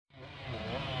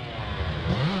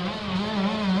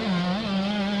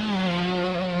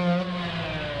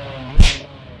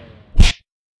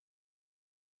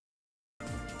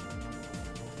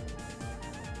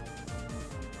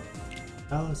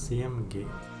Coliseum Gate.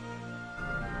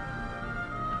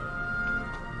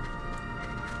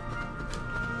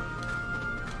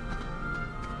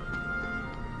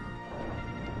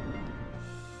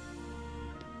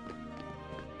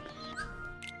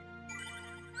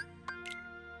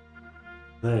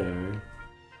 There.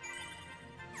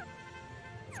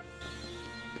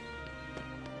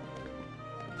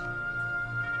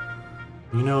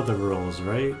 You know the rules,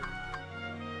 right?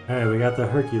 Alright, we got the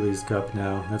Hercules Cup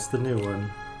now. That's the new one.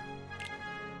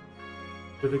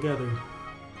 Put it together.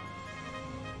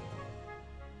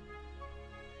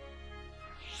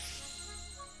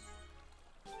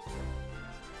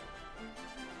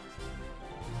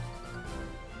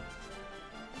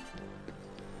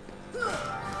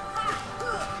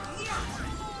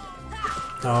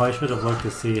 Oh, I should have looked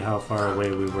to see how far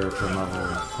away we were from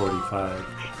level 45.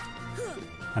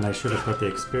 And I should have put the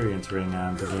experience ring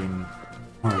on to gain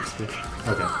more experience.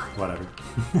 Okay, whatever.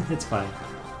 It's fine.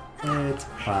 It's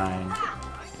fine.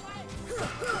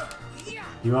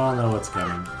 You all know what's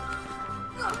coming.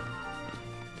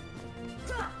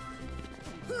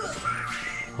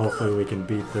 Hopefully we can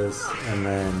beat this, and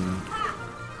then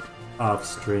off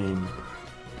stream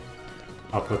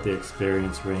I'll put the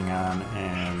experience ring on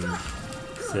and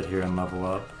sit here and level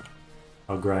up.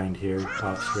 I'll grind here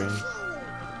off stream.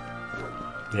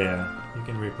 Yeah, you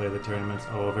can replay the tournaments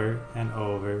over and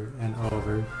over and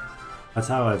over. That's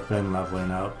how I've been leveling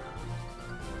up.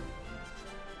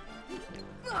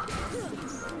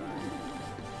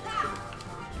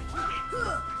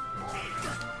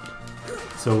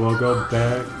 So we'll go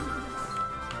back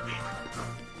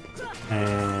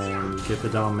and get the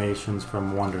Dalmatians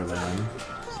from Wonderland.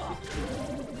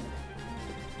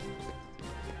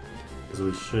 Because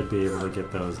we should be able to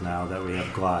get those now that we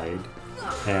have Glide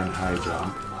and High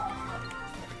Jump.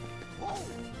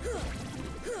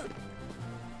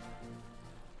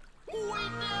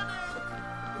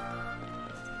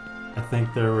 I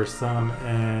think there were some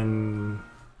in...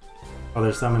 Oh,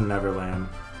 there's some in Neverland.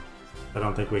 I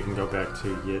don't think we can go back to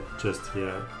yet just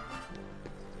yet.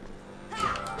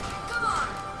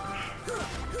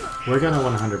 We're gonna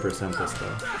 100% this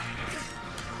though.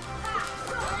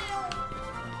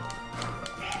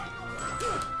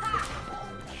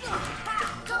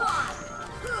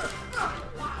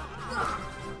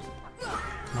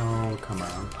 Oh, come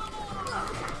on.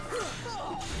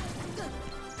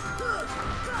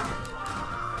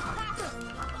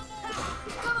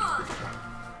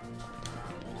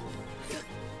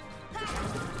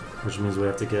 Which means we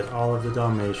have to get all of the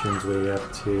Dalmatians. We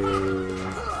have to...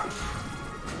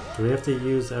 Do we have to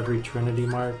use every Trinity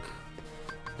mark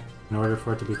in order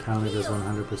for it to be counted as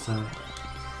 100%?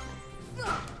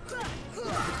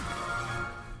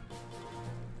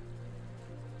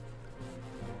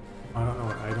 I don't know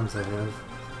what items I have.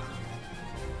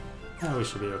 Yeah, we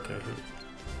should be okay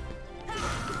here.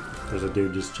 There's a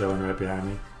dude just chilling right behind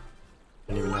me.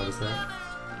 Didn't even notice that.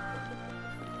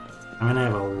 I'm gonna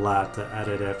have a lot to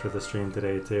edit after the stream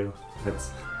today too.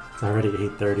 It's already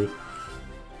 8:30.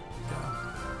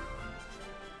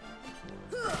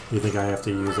 You think I have to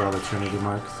use all the Trinity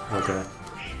marks? Okay.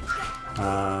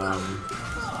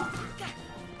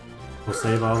 We'll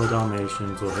save all the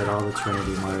Dalmatians, we'll hit all the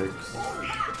Trinity marks.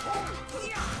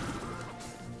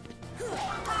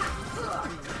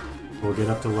 We'll get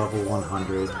up to level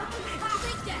 100.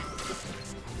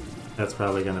 That's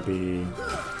probably gonna be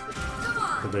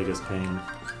the biggest pain.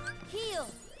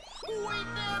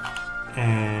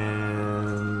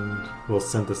 And we'll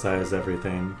synthesize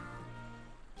everything.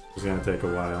 It's gonna take a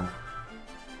while.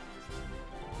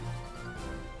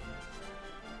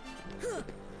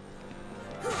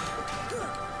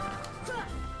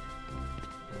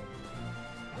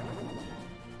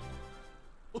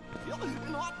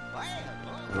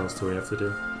 What else do we have to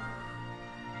do?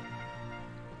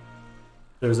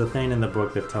 There's a thing in the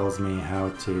book that tells me how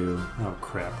to... Oh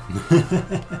crap.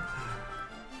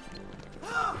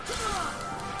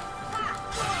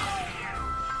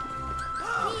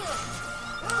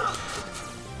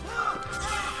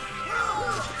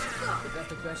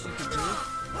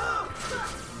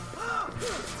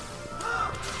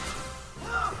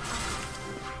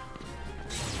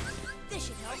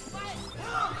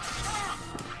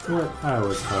 What? I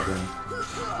was hovering.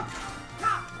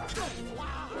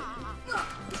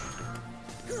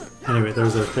 Anyway,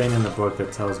 there's a thing in the book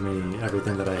that tells me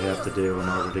everything that I have to do in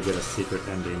order to get a secret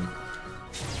ending.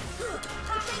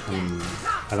 And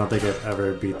I don't think I've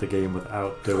ever beat the game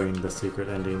without doing the secret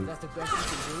ending.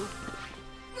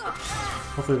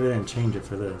 Hopefully they didn't change it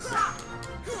for this.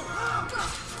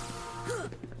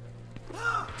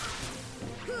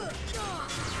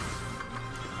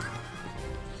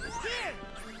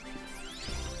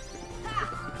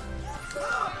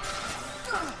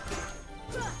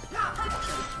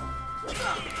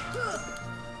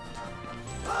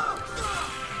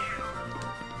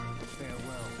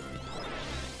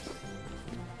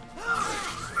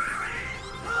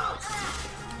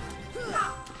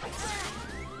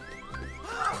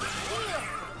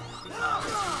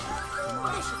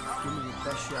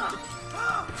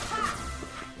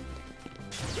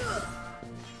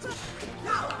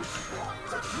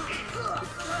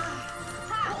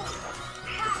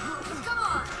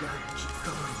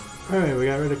 Alright, we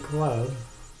got rid of Cloud.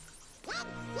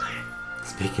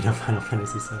 Speaking of Final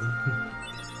Fantasy VII.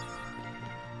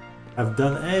 I've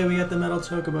done... Hey, we got the Metal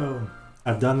Chocobo!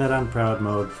 I've done that on Proud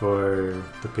mode for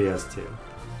the PS2.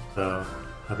 So,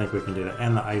 I think we can do that.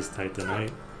 And the Ice Titan,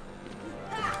 right?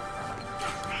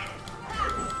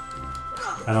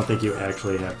 I don't think you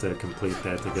actually have to complete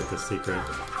that to get the secret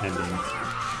ending.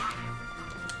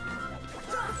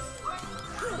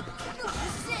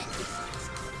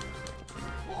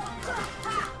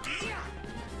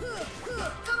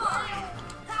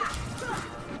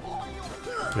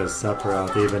 Because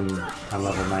Sephiroth, even on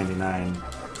level 99,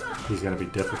 he's gonna be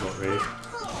difficult, right?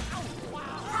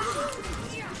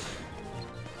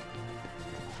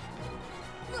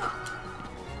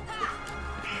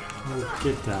 Oh,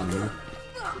 get down here.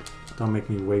 Don't make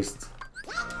me waste,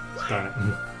 darn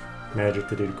it, magic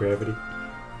to do gravity.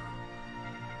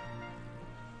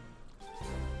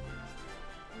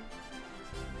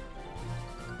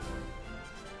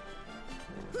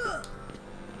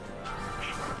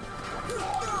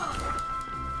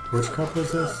 Which cup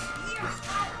was this?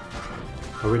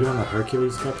 Are we doing the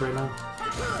Hercules cup right now?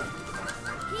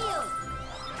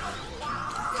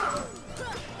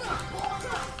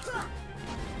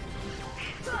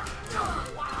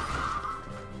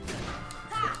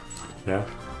 Yeah,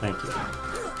 thank you.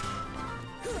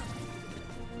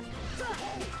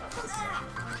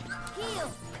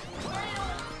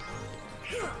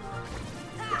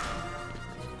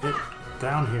 Get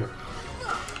down here.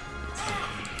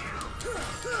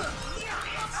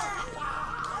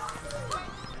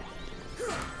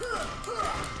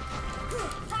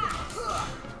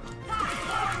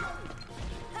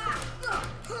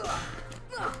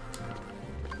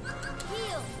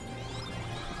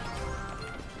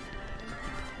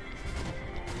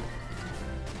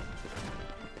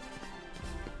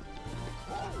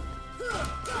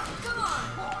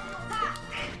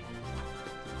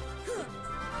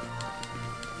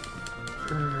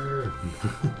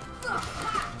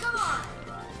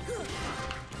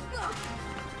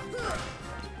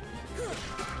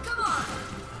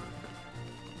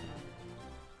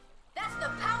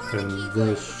 And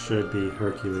this should be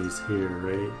Hercules here,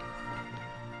 right?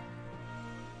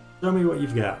 Show me what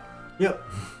you've got. Yep.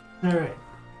 Alright.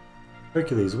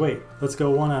 Hercules, wait. Let's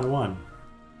go one-on-one.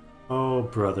 Oh,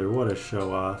 brother, what a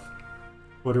show-off.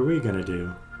 What are we gonna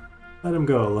do? Let him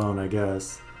go alone, I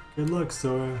guess. Good luck,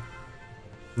 Sora.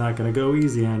 Not gonna go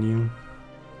easy on you.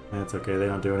 That's okay, they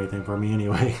don't do anything for me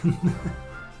anyway.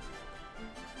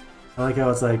 I like how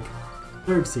it's like,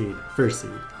 third seed, first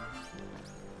seed.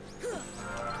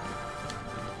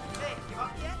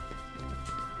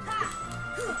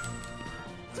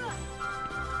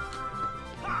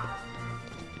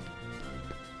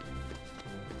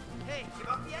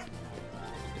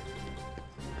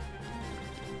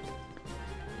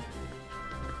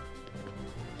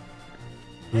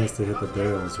 He has to hit the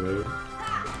barrels, right?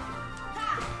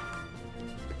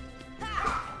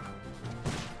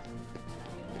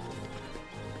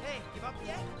 Hey, give up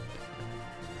yet?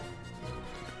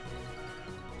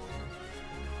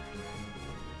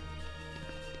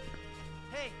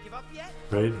 Hey, give up yet?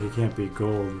 Right? He can't be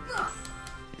gold.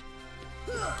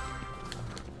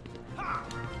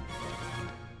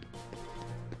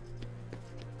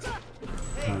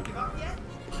 Hey, give up yet?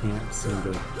 Can't seem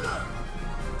to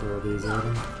throw these at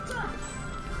him.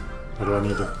 Or do I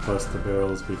need to bust the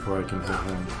barrels before I can hit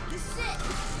him?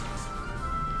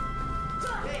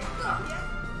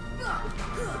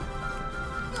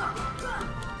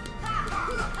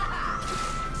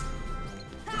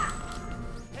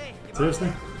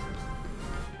 Seriously?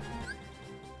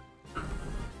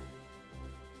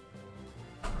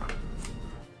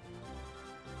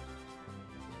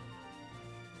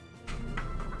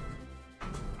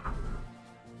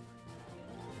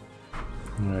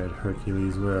 Alright,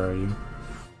 Hercules, where are you?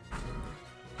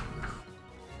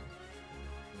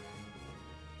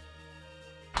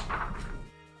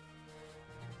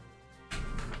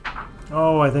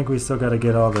 Oh, I think we still gotta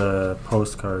get all the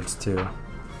postcards too.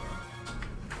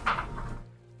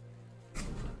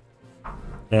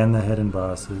 And the hidden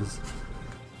bosses.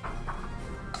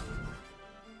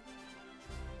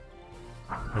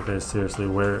 Okay, seriously,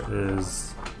 where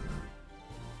is...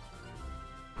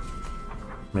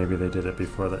 Maybe they did it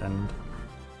before the end.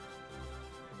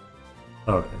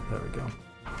 Okay, there we go.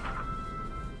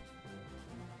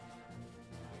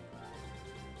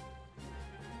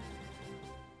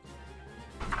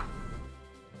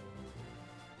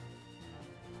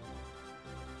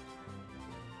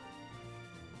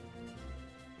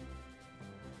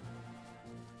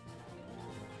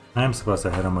 I am supposed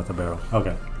to hit him with a barrel.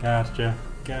 Okay. Gotcha.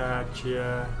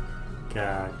 Gotcha.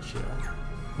 Gotcha.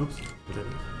 Oops. What did I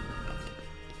do?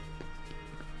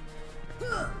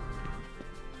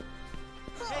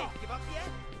 Hey, give up yet?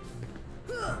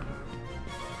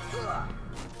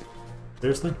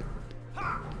 Seriously?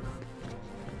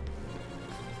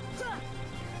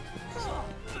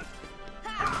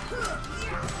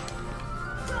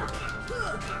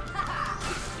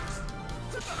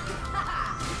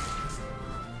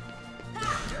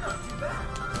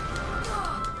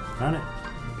 Darn it.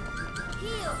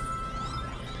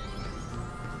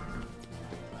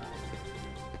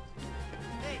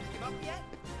 Hey, give up yet?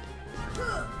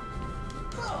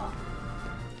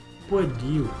 Would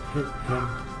you hit him?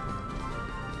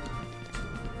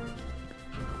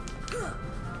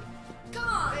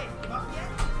 Hey, give up yet?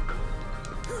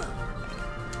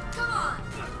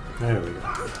 There we go.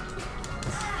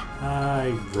 I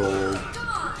rolled.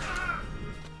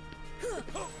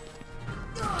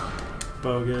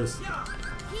 Bogus.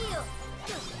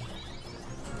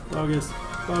 Bogus.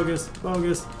 Bogus.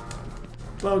 Bogus.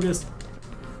 Bogus.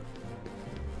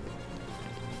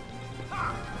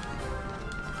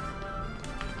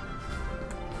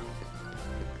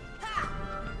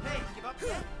 Hey, give up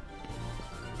yet?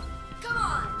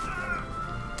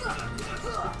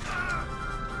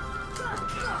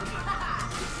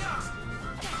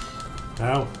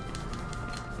 Ow.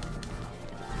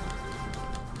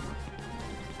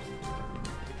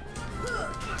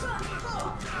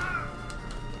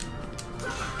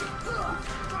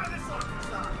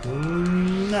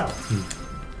 No.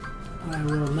 I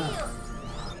will not.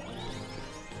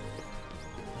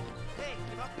 Hey,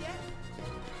 give up yet?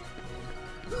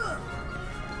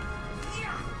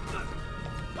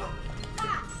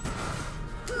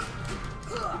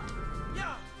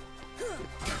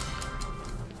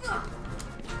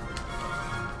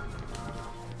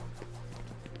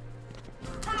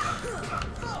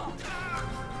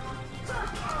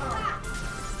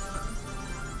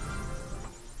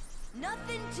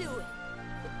 Nothing to it.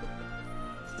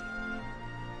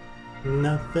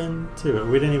 Nothing to it.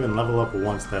 We didn't even level up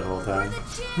once that whole We're time. the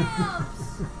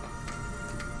champs.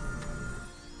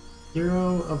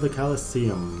 Hero of the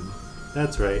Colosseum.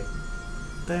 That's right.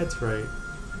 That's right.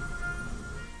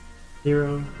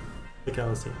 Hero of the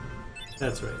Colosseum.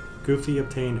 That's right. Goofy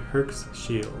obtained Herc's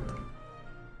shield.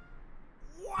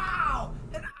 Wow!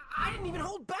 And I didn't even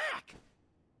hold back!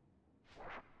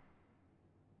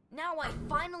 Now I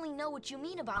finally know what you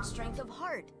mean about strength of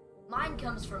heart. Mine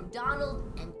comes from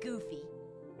Donald and Goofy.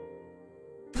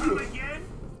 You again?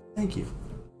 Thank you.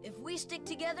 If we stick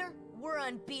together, we're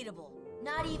unbeatable.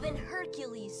 Not even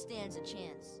Hercules stands a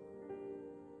chance.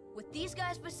 With these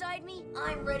guys beside me,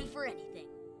 I'm ready for anything.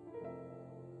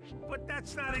 But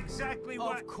that's not exactly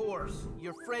what... Of course.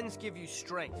 Your friends give you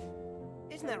strength.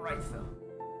 Isn't that right, Phil?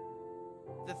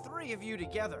 The three of you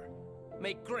together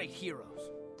make great heroes.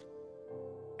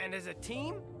 And as a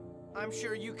team, I'm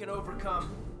sure you can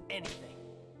overcome anything.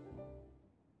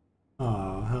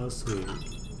 Aw, how sweet.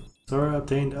 Sora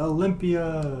obtained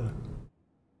Olympia!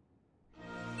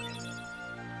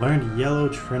 Learned Yellow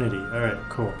Trinity. Alright,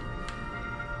 cool.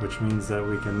 Which means that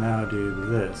we can now do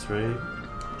this, right?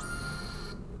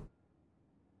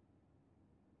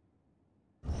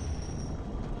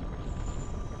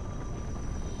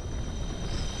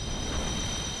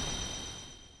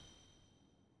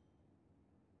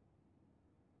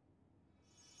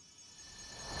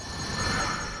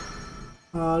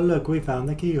 Oh, look, we found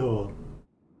the keyhole.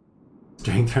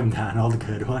 Strength from Donald,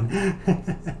 good one.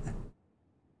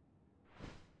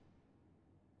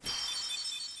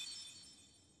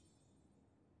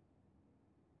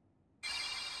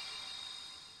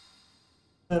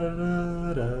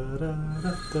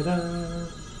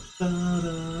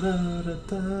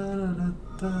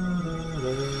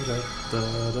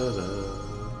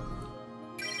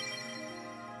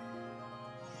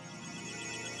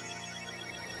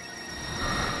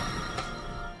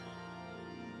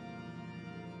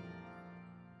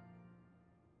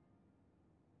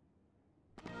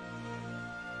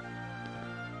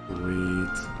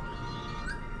 Sweet.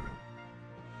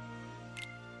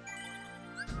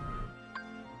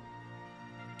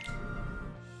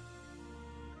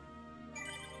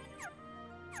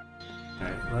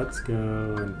 Alright, let's go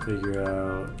and figure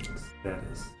out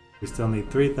status. We still need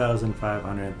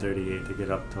 3,538 to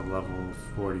get up to level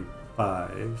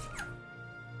 45.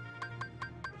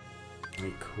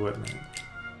 Equipment.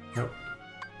 Nope.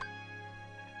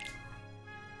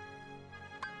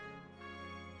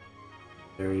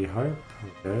 Fairy harp,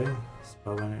 okay.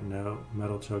 Spellbinder, no.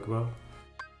 Metal chocobo.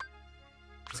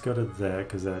 Let's go to that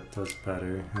because that does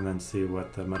better, and then see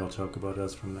what the metal chocobo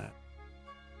does from that.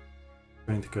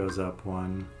 Strength goes up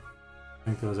 1.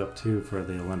 Rank goes up 2 for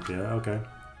the Olympia. Okay.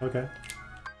 Okay.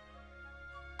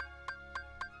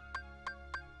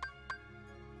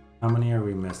 How many are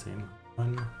we missing?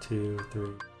 1, 2, 3,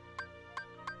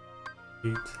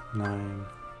 8, 9,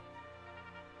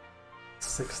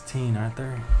 16, aren't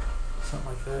there? Something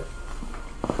like that.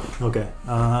 Okay.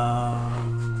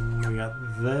 We got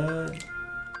that.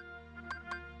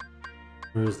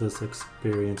 Where's this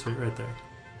experience? Right there.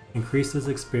 Increases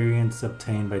experience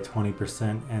obtained by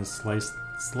 20% and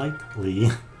slightly,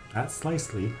 not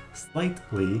slightly,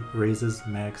 slightly raises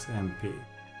max MP.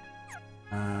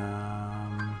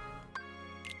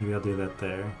 Maybe I'll do that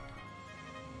there.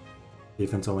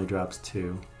 Defense only drops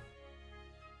 2.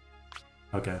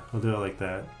 Okay, we'll do it like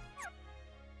that.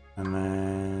 And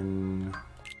then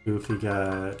Goofy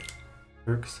got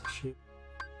Herc's sheet.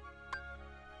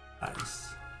 Nice.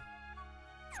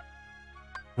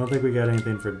 I don't think we got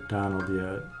anything for Donald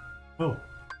yet. Oh.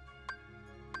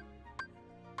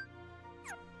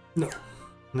 No.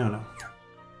 No.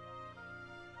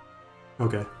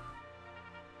 Okay.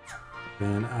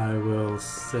 Then I will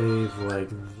save like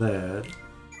that.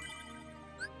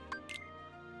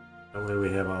 That way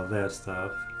we have all that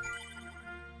stuff.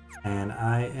 And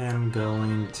I am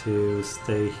going to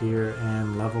stay here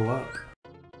and level up.